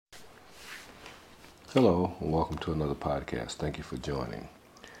Hello, and welcome to another podcast. Thank you for joining.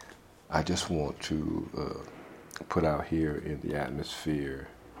 I just want to put out here in the atmosphere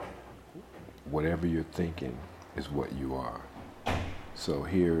whatever you're thinking is what you are. So,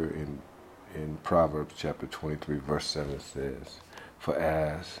 here in Proverbs chapter 23, verse 7 says, "For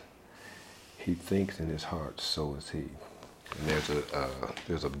as he thinks in his heart, so is he." And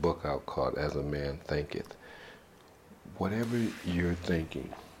there's a book out called "As a Man Thinketh." Whatever you're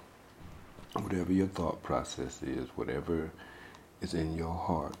thinking, whatever your thought process is, whatever is in your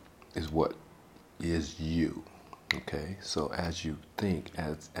heart is what is you. Okay? So as you think,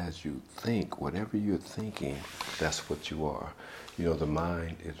 whatever you're thinking, that's what you are. You know, the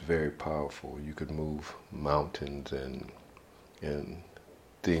mind is very powerful. You can move mountains and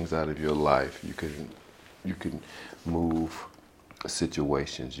things out of your life. You can move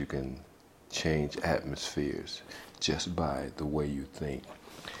situations. You can change atmospheres just by the way you think.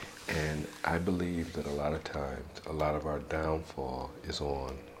 And I believe that a lot of times, a lot of our downfall is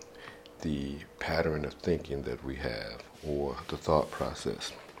on the pattern of thinking that we have, or the thought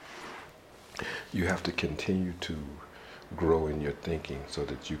process. You have to continue to grow in your thinking so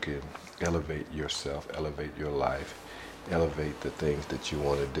that you can elevate yourself, elevate your life, elevate the things that you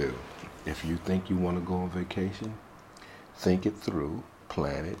want to do. If you think you want to go on vacation, think it through,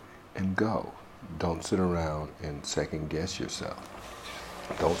 plan it, and go. Don't sit around and second guess yourself.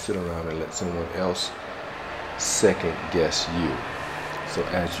 Don't sit around and let someone else second guess you. So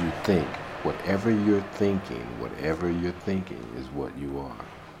as you think, whatever you're thinking is what you are.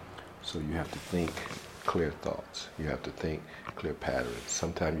 So you have to think clear thoughts. You have to think clear patterns.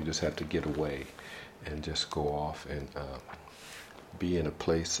 Sometimes you just have to get away and just go off and be in a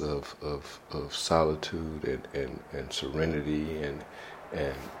place of solitude and serenity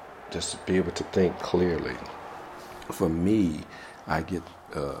and just be able to think clearly. For me, I get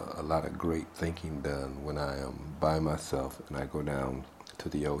a lot of great thinking done when I am by myself and I go down to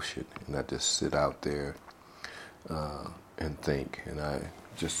the ocean and I just sit out there and think, and I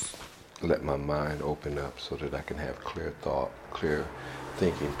just let my mind open up so that I can have clear thought, clear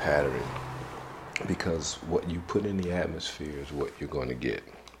thinking pattern. Because what you put in the atmosphere is what you're going to get.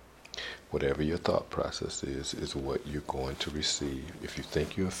 Whatever your thought process is what you're going to receive. If you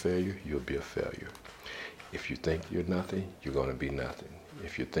think you're a failure, you'll be a failure. If you think you're nothing, you're going to be nothing.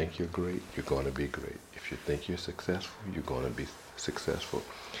 If you think you're great, you're going to be great. If you think you're successful, you're going to be successful.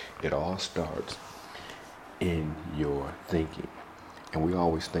 It all starts in your thinking. And we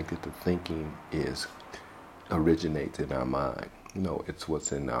always think that the thinking originates in our mind. No, it's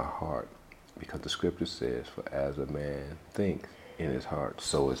what's in our heart. Because the scripture says, "For as a man thinks in his heart,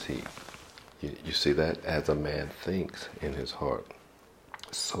 so is he." You see that? As a man thinks in his heart,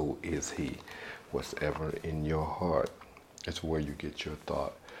 so is he. Whatever in your heart is where you get your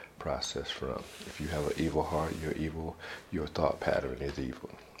thought process from. If you have an evil heart, your thought pattern is evil.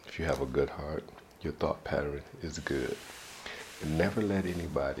 If you have a good heart, your thought pattern is good. And never let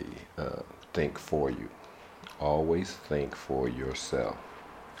anybody think for you. Always think for yourself.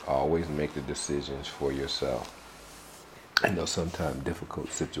 Always make the decisions for yourself. I know sometimes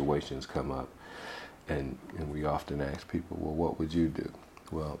difficult situations come up, and we often ask people, well, what would you do?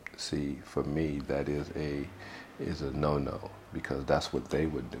 Well, see, for me, that is a no-no, because that's what they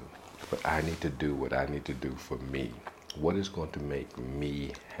would do. But I need to do what I need to do for me. What is going to make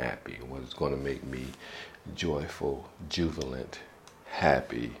me happy? What is going to make me joyful, jubilant,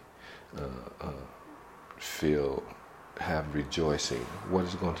 happy, have rejoicing? What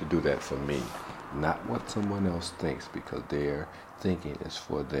is going to do that for me? Not what someone else thinks, because their thinking is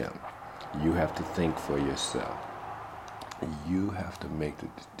for them. You have to think for yourself. You have to make the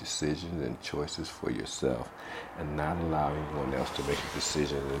decisions and choices for yourself and not allow anyone else to make the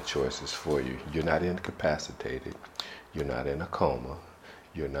decisions and choices for you. You're not incapacitated. You're not in a coma.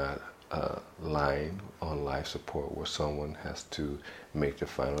 You're not lying on life support where someone has to make the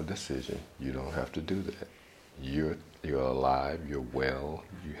final decision. You don't have to do that. You're alive. You're well.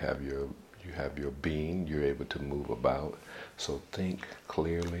 You have your being. You're able to move about. So think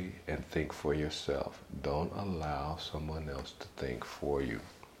clearly and think for yourself. Don't allow someone else to think for you.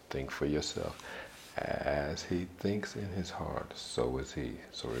 Think for yourself. As he thinks in his heart, so is he.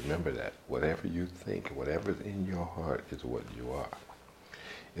 So remember that. Whatever you think, whatever's in your heart is what you are.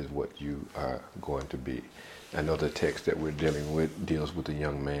 Is what you are going to be. I know the text that we're dealing with deals with a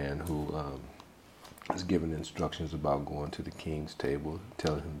young man who is given instructions about going to the king's table,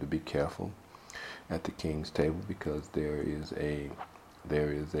 telling him to be careful at the king's table because there is a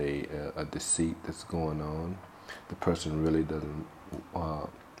deceit that's going on. The person really doesn't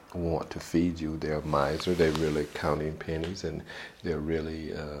want to feed you. They're a miser. They're really counting pennies, and they're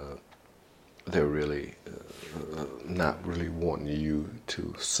really they're really not really wanting you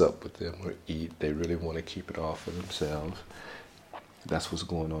to sup with them or eat. They really want to keep it all for themselves. That's what's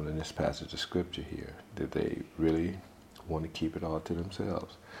going on in this passage of scripture here, that they really want to keep it all to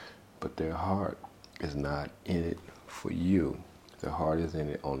themselves. But their heart is not in it for you. Their heart is in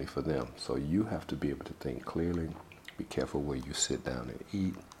it only for them. So you have to be able to think clearly. Be careful where you sit down and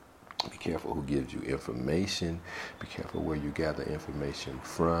eat. Be careful who gives you information. Be careful where you gather information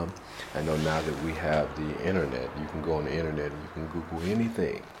from. I know now that we have the internet, you can go on the internet and you can Google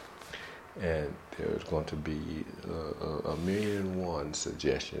anything. And there's going to be a million and one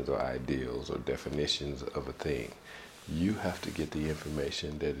suggestions or ideals or definitions of a thing. You have to get the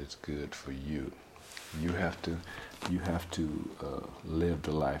information that is good for you. You have to live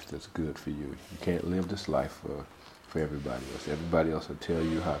the life that's good for you. You can't live this life for everybody else. Everybody else will tell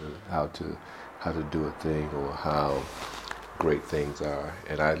you how to do a thing or how great things are.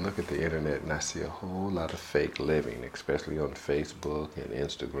 And I look at the internet and I see a whole lot of fake living, especially on Facebook and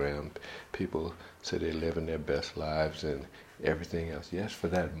Instagram. People say they're living their best lives and everything else. Yes, for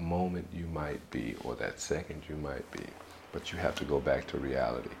that moment you might be, or that second you might be. But you have to go back to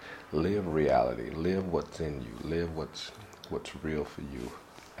reality. Live reality. Live what's in you. Live what's real for you.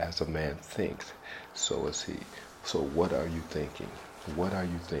 As a man thinks, so is he. So what are you thinking? What are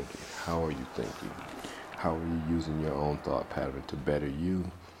you thinking? How are you thinking? How are you using your own thought pattern to better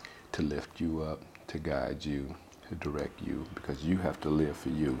you, to lift you up, to guide you, to direct you? Because you have to live for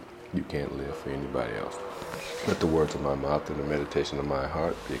you. You can't live for anybody else. Let the words of my mouth and the meditation of my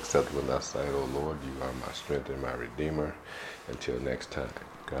heart be acceptable in thy sight, O Lord. You are my strength and my redeemer. Until next time,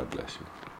 God bless you.